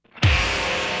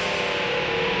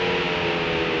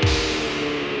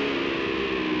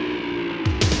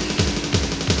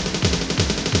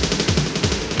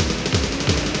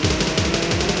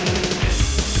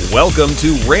Welcome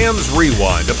to Rams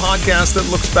Rewind, a podcast that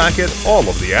looks back at all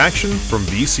of the action from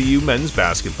VCU men's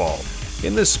basketball.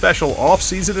 In this special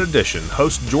off-season edition,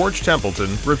 host George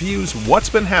Templeton reviews what's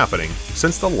been happening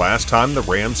since the last time the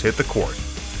Rams hit the court.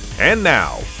 And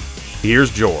now,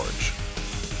 here's George.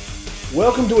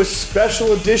 Welcome to a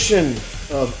special edition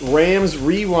of Rams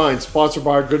Rewind, sponsored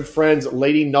by our good friends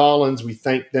Lady Nollins. We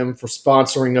thank them for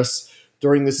sponsoring us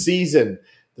during the season.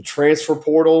 The transfer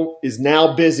portal is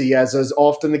now busy, as is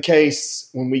often the case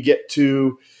when we get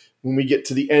to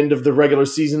the end of the regular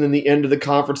season and the end of the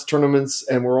conference tournaments,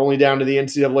 and we're only down to the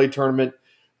NCAA tournament.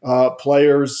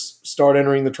 Players start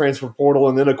entering the transfer portal,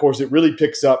 and then, of course, it really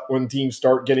picks up when teams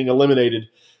start getting eliminated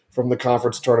from the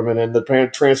conference tournament. And the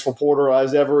transfer portal,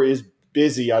 as ever, is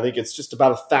busy. I think it's just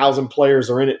about 1,000 players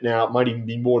are in it now. It might even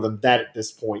be more than that at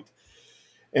this point.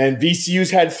 And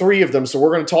VCU's had 3 of them, so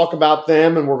we're going to talk about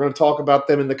them, and we're going to talk about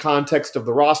them in the context of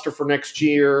the roster for next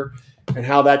year and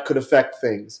how that could affect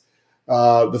things.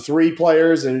 The 3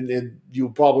 players, and you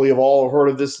probably have all heard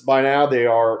of this by now, they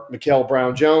are Mikel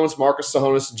Brown-Jones, Marcus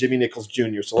Tsohonis, and Jimmy Nichols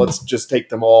Jr. So let's just take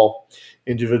them all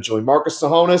individually. Marcus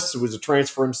Tsohonis, who was a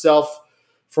transfer himself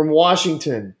from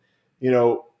Washington,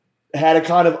 had a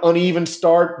kind of uneven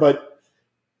start, but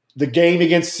the game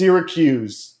against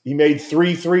Syracuse, he made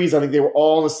 3 threes. I think they were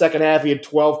all in the second half. He had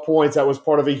 12 points. That was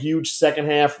part of a huge second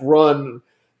half run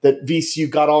that VCU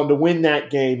got on to win that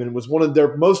game, and was one of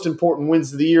their most important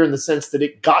wins of the year in the sense that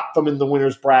it got them in the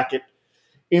winner's bracket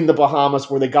in the Bahamas,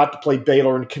 where they got to play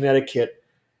Baylor and Connecticut,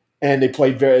 and they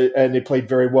played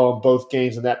very well in both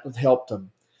games, and that helped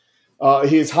them.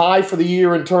 His high for the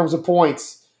year in terms of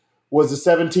points was the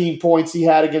 17 points he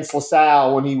had against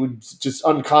LaSalle when he was just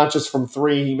unconscious from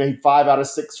 3. He made 5 out of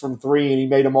 6 from 3, and he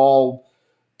made them all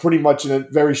pretty much in a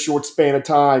very short span of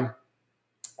time.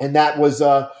 And that was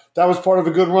part of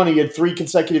a good run. He had 3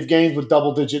 consecutive games with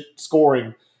double-digit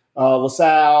scoring.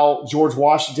 LaSalle, George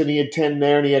Washington, he had 10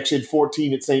 there, and he actually had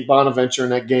 14 at St. Bonaventure in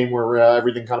that game where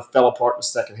everything kind of fell apart in the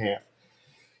second half.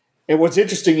 And what's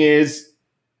interesting is,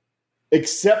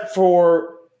 except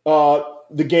for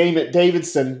the game at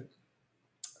Davidson,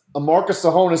 Marcus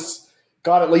Tsohonis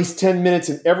got at least 10 minutes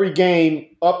in every game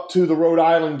up to the Rhode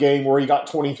Island game where he got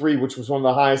 23, which was one of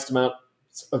the highest amounts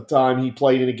of time he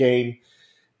played in a game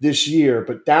this year.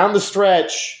 But down the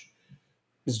stretch,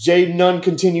 as Jayden Nunn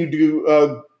continued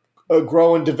to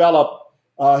grow and develop,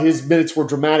 his minutes were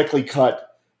dramatically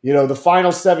cut. The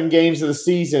final 7 games of the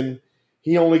season,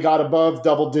 he only got above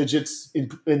double digits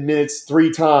in minutes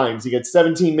 3 times. He got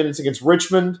 17 minutes against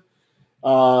Richmond.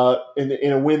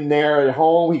 In a win there at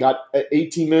home, he got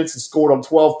 18 minutes and scored on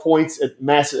 12 points at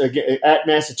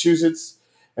Massachusetts.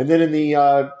 And then in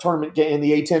the tournament game, in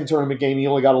the A10 tournament game, he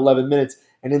only got 11 minutes.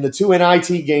 And in the 2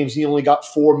 NIT games, he only got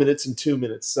 4 minutes and 2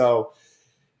 minutes. So,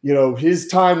 his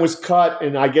time was cut,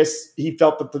 and I guess he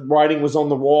felt that the writing was on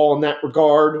the wall in that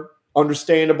regard.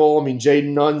 Understandable. I mean,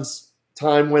 Jayden Nunn's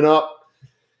time went up.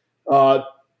 I'm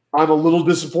a little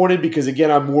disappointed because,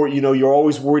 again, I'm more. You're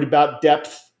always worried about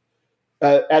depth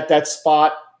at that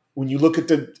spot. When you look at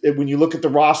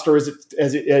the roster as it's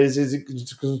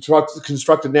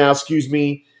constructed now,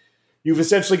 you've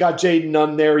essentially got Jayden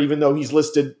Nunn there, even though he's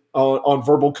listed on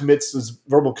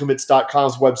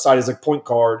verbalcommits.com's website as a point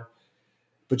guard.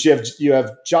 But you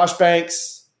have Josh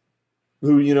Banks,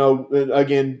 who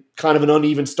again kind of an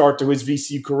uneven start to his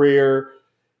VCU career.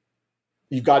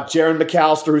 You've got Jaron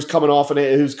McAllister, who's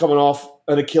coming off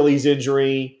an Achilles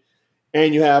injury,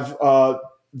 and you have one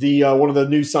of the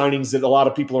new signings that a lot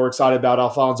of people are excited about,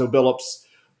 Alfonso Billups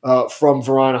from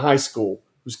Verona High School,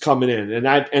 who's coming in.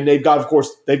 And they've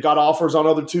got offers on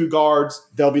other 2 guards.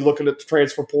 They'll be looking at the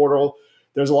transfer portal.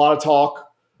 There's a lot of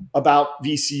talk about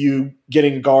VCU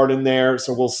getting a guard in there,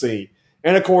 so we'll see.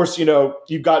 And, of course,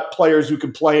 you've got players who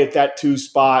can play at that 2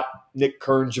 spot. Nick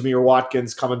Kern, Jameer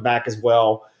Watkins coming back as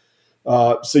well.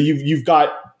 So you've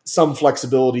got some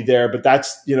flexibility there, but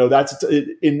that's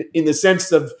in the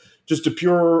sense of just a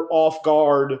pure off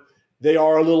guard, they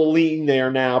are a little lean there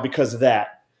now because of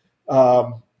that.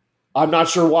 I'm not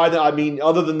sure why.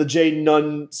 Other than the Jayden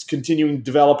Nunn continuing to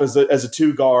develop as a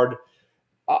 2 guard,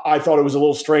 I thought it was a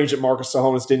little strange that Marcus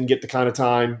Tsohonis didn't get the kind of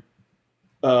time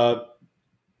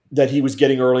that he was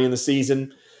getting early in the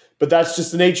season. But that's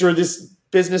just the nature of this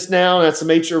business now, and that's the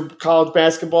nature of college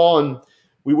basketball, and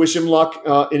we wish him luck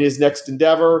in his next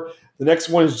endeavor. The next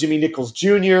one is Jimmy Nichols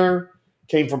Jr.,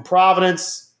 came from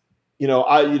Providence. You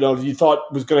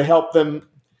thought was going to help them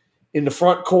in the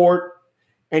front court,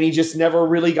 and he just never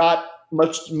really got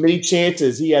many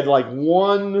chances. He had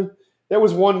there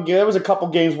was a couple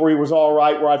games where he was all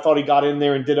right, where I thought he got in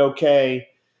there and did okay.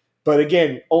 But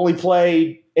again, only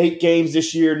played 8 games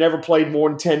this year, never played more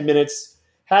than 10 minutes,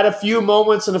 had a few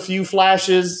moments and a few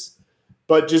flashes,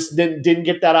 but just didn't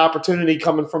get that opportunity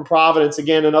coming from Providence.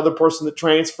 Again, another person that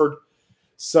transferred.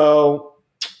 So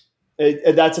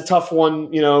that's a tough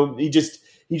one. He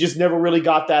just never really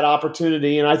got that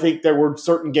opportunity. And I think there were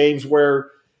certain games where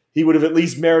he would have at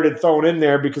least merited thrown in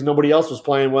there because nobody else was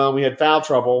playing well and we had foul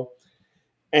trouble.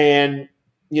 And,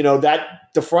 that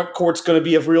the front court's going to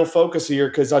be a real focus here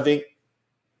because I think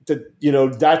that,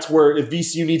 that's where if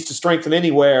VCU needs to strengthen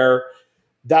anywhere,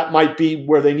 that might be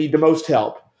where they need the most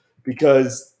help.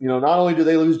 Because, not only do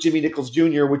they lose Jimmy Nichols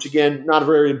Jr., which, again, not a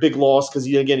very big loss because,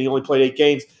 he only played 8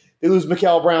 games. They lose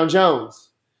Mikael Brown-Jones.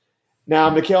 Now,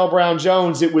 Mikael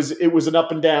Brown-Jones, it was an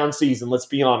up-and-down season, let's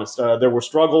be honest. There were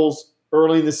struggles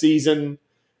early in the season.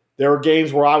 There were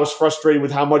games where I was frustrated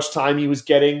with how much time he was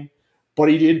getting, but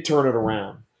he did turn it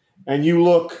around. And you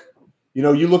look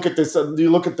at this, you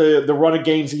look at the run of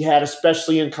games he had,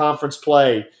 especially in conference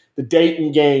play. The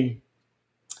Dayton game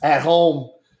at home,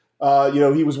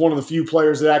 he was one of the few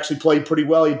players that actually played pretty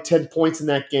well. He had 10 points in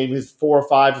that game, his 4 or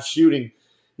 5 of shooting.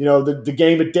 The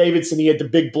game at Davidson, he had the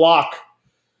big block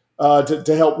to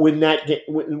help win that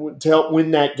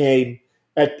game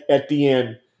at the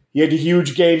end. He had a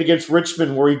huge game against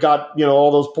Richmond where he got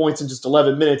all those points in just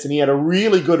 11 minutes, and he had a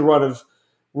really good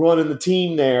run in the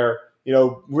team there.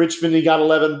 Richmond, he got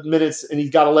 11 minutes and he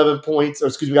got 11 points.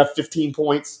 Got 15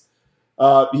 points.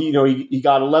 He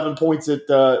got 11 points at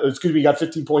he got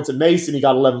 15 points at Mason. He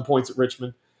got 11 points at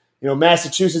Richmond.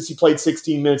 Massachusetts, he played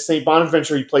 16 minutes. St.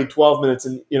 Bonaventure, he played 12 minutes.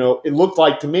 And, it looked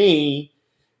like to me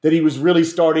that he was really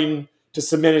starting to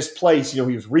cement his place. He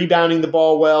was rebounding the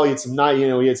ball well. He had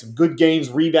some good games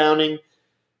rebounding.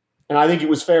 And I think it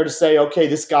was fair to say, okay,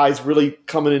 this guy's really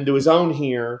coming into his own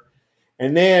here.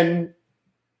 And then,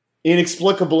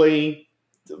 inexplicably,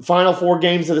 final 4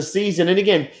 games of the season, and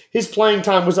again, his playing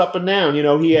time was up and down.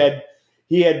 He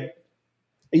had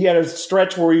a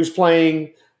stretch where he was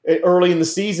playing early in the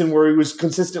season where he was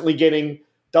consistently getting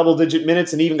double-digit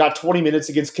minutes and even got 20 minutes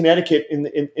against Connecticut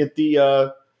at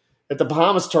the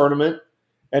Bahamas tournament.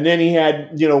 And then he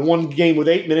had one game with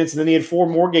 8 minutes, and then he had 4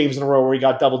 more games in a row where he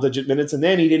got double-digit minutes, and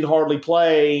then he didn't hardly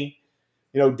play.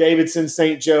 Davidson,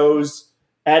 St. Joe's.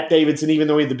 At Davidson, even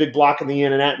though he had the big block in the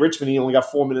end, and at Richmond, he only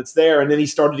got 4 minutes there. And then he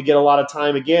started to get a lot of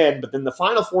time again. But then the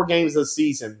final 4 games of the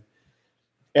season,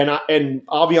 and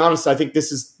I'll be honest, I think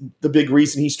this is the big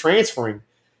reason he's transferring.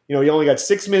 He only got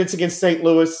 6 minutes against St.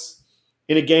 Louis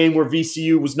in a game where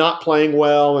VCU was not playing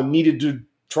well and needed to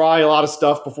try a lot of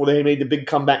stuff before they made the big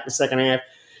comeback in the second half.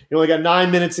 He only got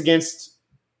 9 minutes against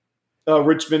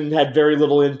Richmond, had very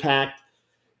little impact.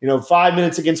 5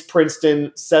 minutes against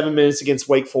Princeton, 7 minutes against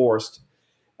Wake Forest.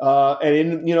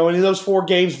 And in those 4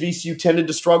 games, VCU tended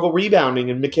to struggle rebounding.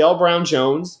 And Mikael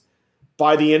Brown-Jones,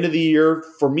 by the end of the year,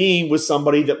 for me, was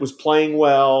somebody that was playing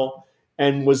well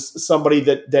and was somebody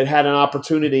that had an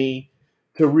opportunity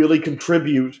to really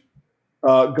contribute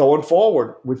going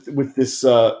forward with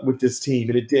this team.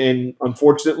 And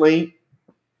unfortunately,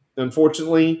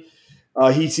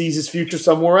 he sees his future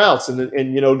somewhere else. And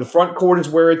the front court is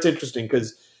where it's interesting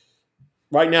because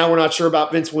right now we're not sure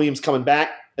about Vince Williams coming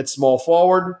back at small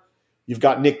forward. You've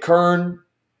got Nick Kern,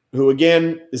 who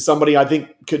again is somebody I think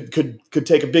could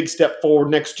take a big step forward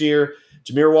next year.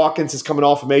 Jameer Watkins is coming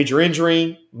off a major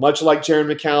injury, much like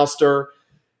Jaron McAllister.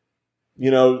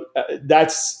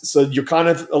 So you're kind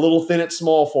of a little thin at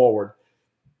small forward.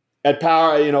 At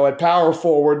power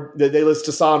forward, they list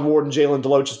Hassan Ward and Jalen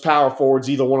Deloach as power forwards.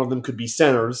 Either one of them could be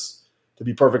centers, to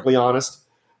be perfectly honest.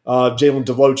 Jalen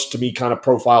Deloach, to me, kind of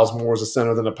profiles more as a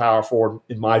center than a power forward,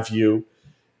 in my view.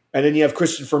 And then you have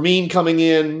Christian Fermin coming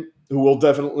in, who will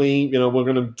definitely, we're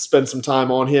going to spend some time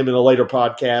on him in a later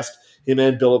podcast, him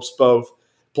and Billups both.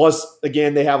 Plus,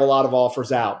 again, they have a lot of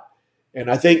offers out. And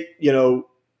I think,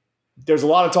 there's a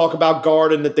lot of talk about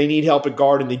guard and that they need help at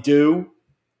guard, and they do.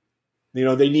 They're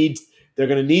going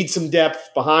to need some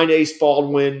depth behind Ace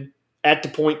Baldwin at the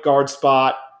point guard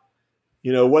spot.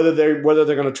 Whether they're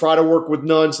going to try to work with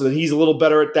Nunn so that he's a little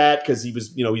better at that because he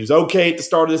was okay at the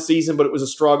start of the season, but it was a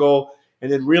struggle.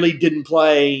 And then really didn't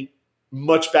play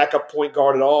much backup point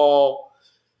guard at all.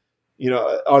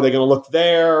 Are they going to look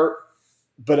there?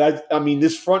 But I mean,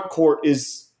 this front court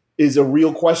is a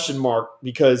real question mark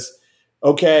because,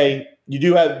 okay,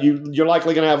 you're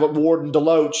likely going to have Ward and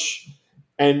Deloach,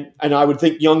 and I would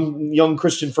think young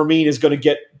Christian Fermin is going to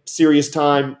get serious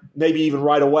time, maybe even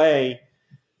right away.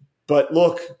 But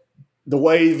look, the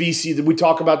way we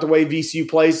talk about the way VCU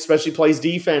plays, especially plays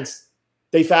defense,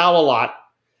 they foul a lot.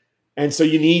 And so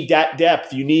you need that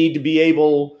depth. You need to be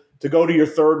able to go to your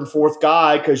third and fourth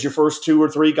guy because your first 2 or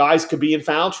 3 guys could be in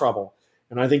foul trouble.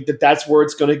 And I think that's where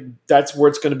it's going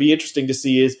to be interesting to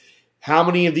see is how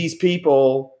many of these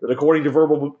people that, according to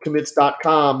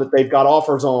verbalcommits.com, that they've got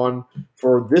offers on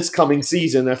for this coming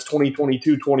season, that's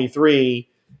 2022-23,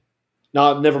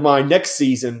 never mind next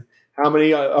season, how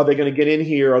many are they going to get in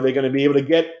here? Are they going to be able to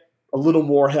get a little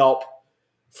more help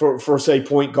for say,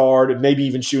 point guard and maybe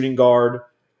even shooting guard?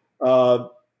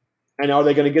 And are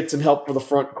they going to get some help for the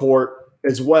front court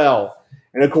as well?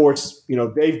 And, of course,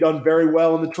 they've done very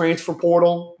well in the transfer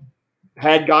portal,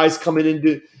 had guys come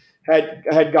in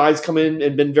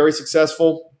and been very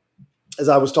successful, as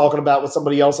I was talking about with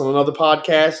somebody else on another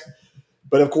podcast.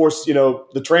 But, of course,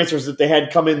 the transfers that they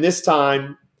had come in this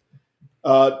time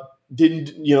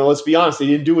didn't, let's be honest, they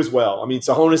didn't do as well. I mean,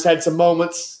 Sahonis had some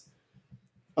moments.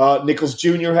 Nichols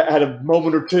Jr. had a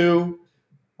moment or two.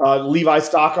 Levi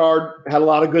Stockard had a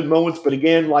lot of good moments, but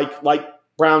again, like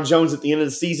Brown Jones at the end of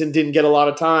the season, didn't get a lot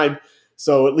of time.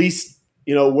 So at least,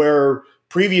 where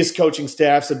previous coaching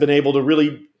staffs have been able to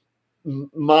really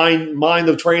mine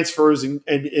the transfers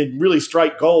and really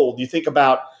strike gold. You think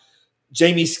about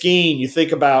Jamie Skeen, you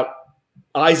think about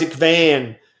Isaac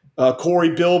Van,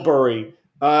 Corey Bilberry,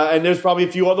 and there's probably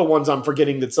a few other ones I'm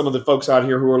forgetting that some of the folks out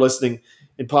here who are listening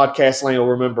in podcast land will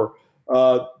remember.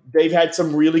 They've had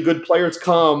some really good players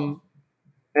come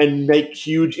and make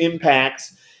huge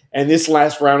impacts. And this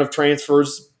last round of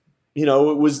transfers,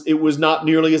 it was not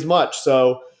nearly as much.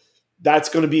 So that's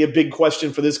going to be a big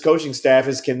question for this coaching staff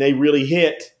is, can they really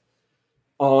hit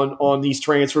on these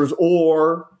transfers,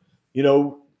 or,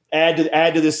 add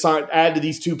to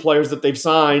these two players that they've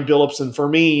signed, Billups and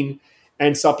Fermin,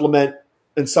 and supplement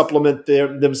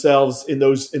themselves in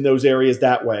those areas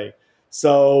that way.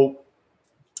 So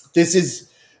this is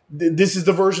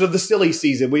the version of the silly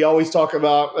season. We always talk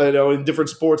about, in different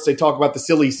sports, they talk about the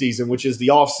silly season, which is the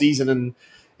off season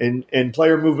and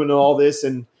player movement and all this.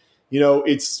 And,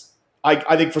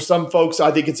 I think for some folks,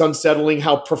 I think it's unsettling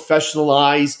how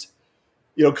professionalized,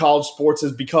 college sports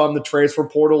has become. The transfer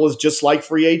portal is just like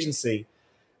free agency.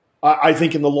 I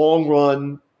think in the long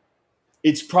run,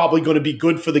 it's probably going to be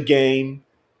good for the game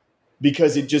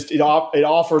because it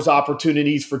offers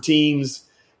opportunities for teams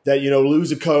that,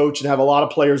 lose a coach and have a lot of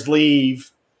players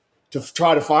leave to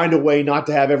try to find a way not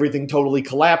to have everything totally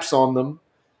collapse on them.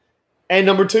 And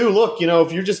number two, look,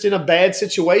 if you're just in a bad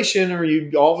situation or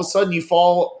all of a sudden you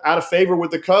fall out of favor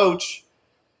with the coach,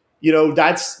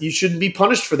 you shouldn't be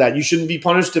punished for that. You shouldn't be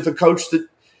punished if a coach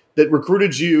that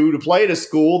recruited you to play at a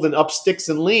school then up sticks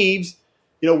and leaves.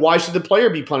 Why should the player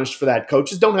be punished for that?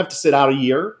 Coaches don't have to sit out a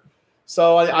year.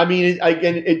 So,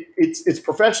 it's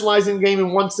professionalizing the game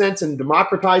in one sense and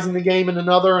democratizing the game in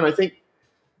another. And I think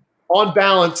on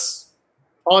balance,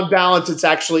 it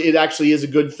actually is a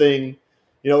good thing.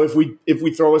 If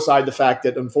we throw aside the fact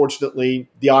that, unfortunately,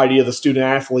 the idea of the student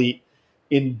athlete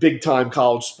in big time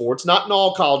college sports, not in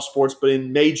all college sports, but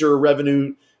in major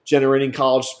revenue generating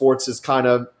college sports, is kind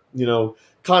of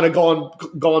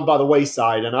gone by the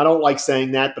wayside. And I don't like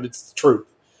saying that, but it's the truth.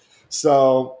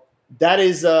 So that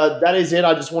is it.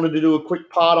 I just wanted to do a quick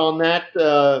pod on that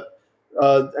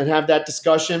and have that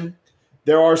discussion.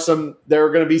 There are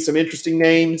going to be some interesting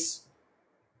names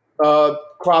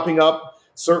cropping up,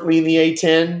 certainly in the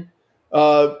A10.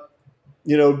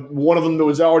 One of them that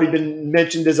was already been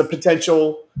mentioned as a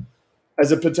potential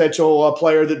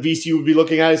player that VCU would be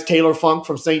looking at is Taylor Funk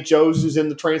from St. Joe's, who's in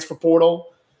the transfer portal.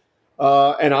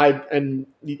 When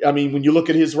you look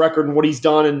at his record and what he's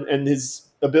done and his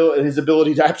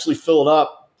ability to actually fill it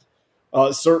up,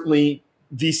 certainly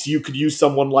VCU could use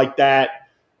someone like that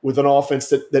with an offense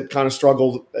that kind of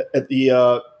struggled at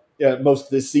the most of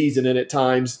this season and at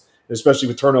times, especially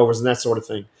with turnovers and that sort of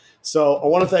thing. So I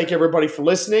want to thank everybody for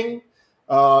listening.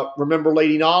 Remember,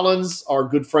 Lady Nollins are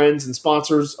good friends and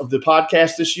sponsors of the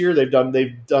podcast this year. They've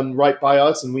done right by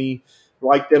us, and we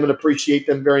like them and appreciate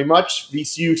them very much.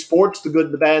 VCU Sports, the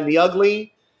good, the bad, and the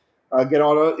ugly. Get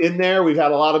on in there. We've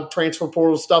had a lot of transfer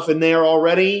portal stuff in there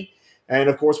already, and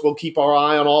of course, we'll keep our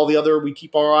eye on all the other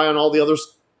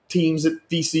teams at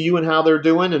VCU and how they're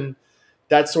doing and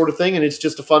that sort of thing. And it's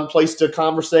just a fun place to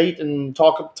conversate and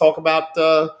talk about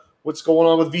what's going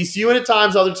on with VCU and at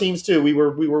times other teams too. We were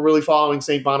really following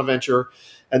St. Bonaventure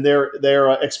and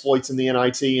their exploits in the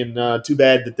NIT, and too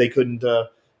bad that they couldn't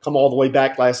come all the way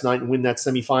back last night and win that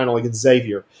semifinal against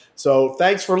Xavier. So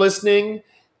thanks for listening,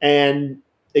 and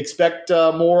expect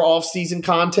more off-season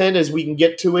content as we can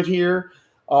get to it here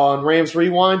on Rams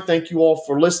Rewind. Thank you all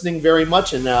for listening very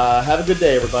much, and have a good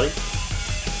day, everybody.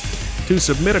 To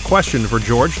submit a question for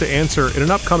George to answer in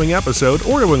an upcoming episode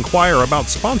or to inquire about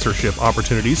sponsorship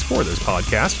opportunities for this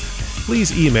podcast,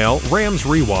 please email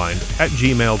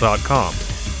ramsrewind@gmail.com.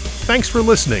 Thanks for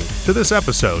listening to this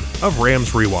episode of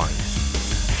Rams Rewind.